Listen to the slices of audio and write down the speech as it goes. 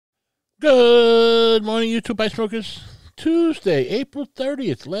Good morning, YouTube Ice Smokers. Tuesday, April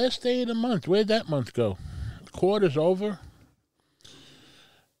 30th, last day of the month. Where'd that month go? Quarter's over.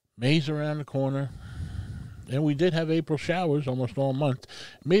 May's around the corner. And we did have April showers almost all month.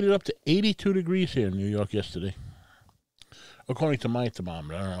 Made it up to 82 degrees here in New York yesterday. According to my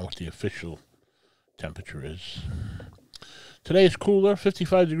thermometer. I don't know what the official temperature is. Today is cooler,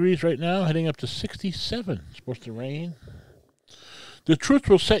 55 degrees right now, heading up to 67. It's supposed to rain. The truth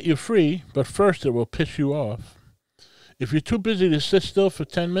will set you free, but first it will piss you off. If you're too busy to sit still for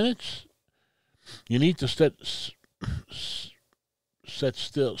 10 minutes, you need to sit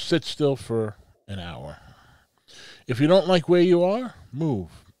still for an hour. If you don't like where you are, move.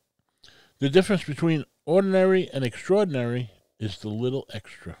 The difference between ordinary and extraordinary is the little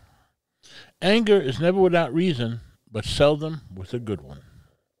extra. Anger is never without reason, but seldom with a good one.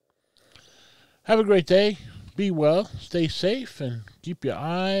 Have a great day. Be well, stay safe, and keep your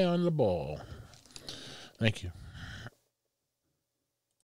eye on the ball. Thank you.